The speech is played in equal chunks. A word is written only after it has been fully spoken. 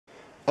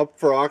Up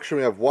for auction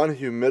we have one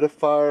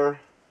humidifier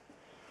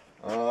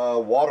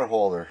water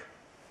holder.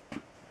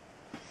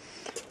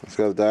 It's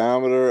got a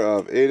diameter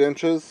of 8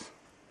 inches.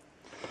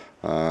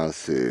 Let's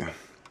see.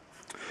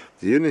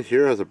 The unit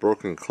here has a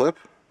broken clip.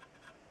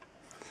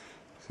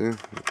 See, it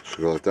should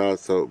go like that.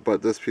 So,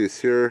 but this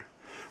piece here,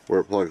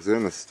 where it plugs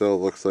in, it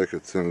still looks like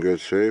it's in good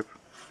shape.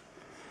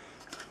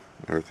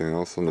 Everything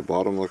else on the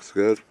bottom looks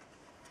good.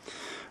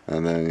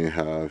 And then you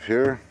have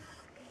here,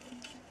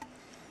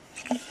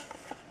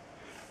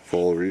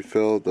 full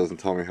refill. Doesn't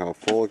tell me how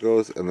full it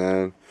goes. And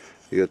then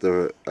you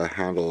get a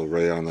handle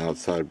right on the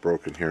outside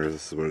broken here.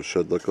 This is what it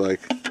should look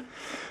like.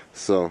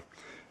 So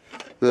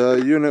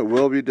the unit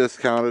will be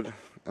discounted,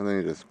 and then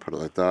you just put it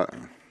like that,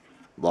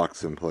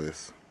 locks in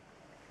place.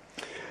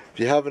 If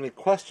you have any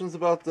questions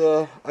about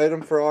the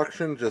item for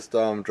auction, just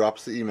drop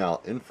us the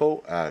email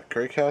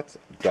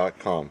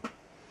info@currycats.com.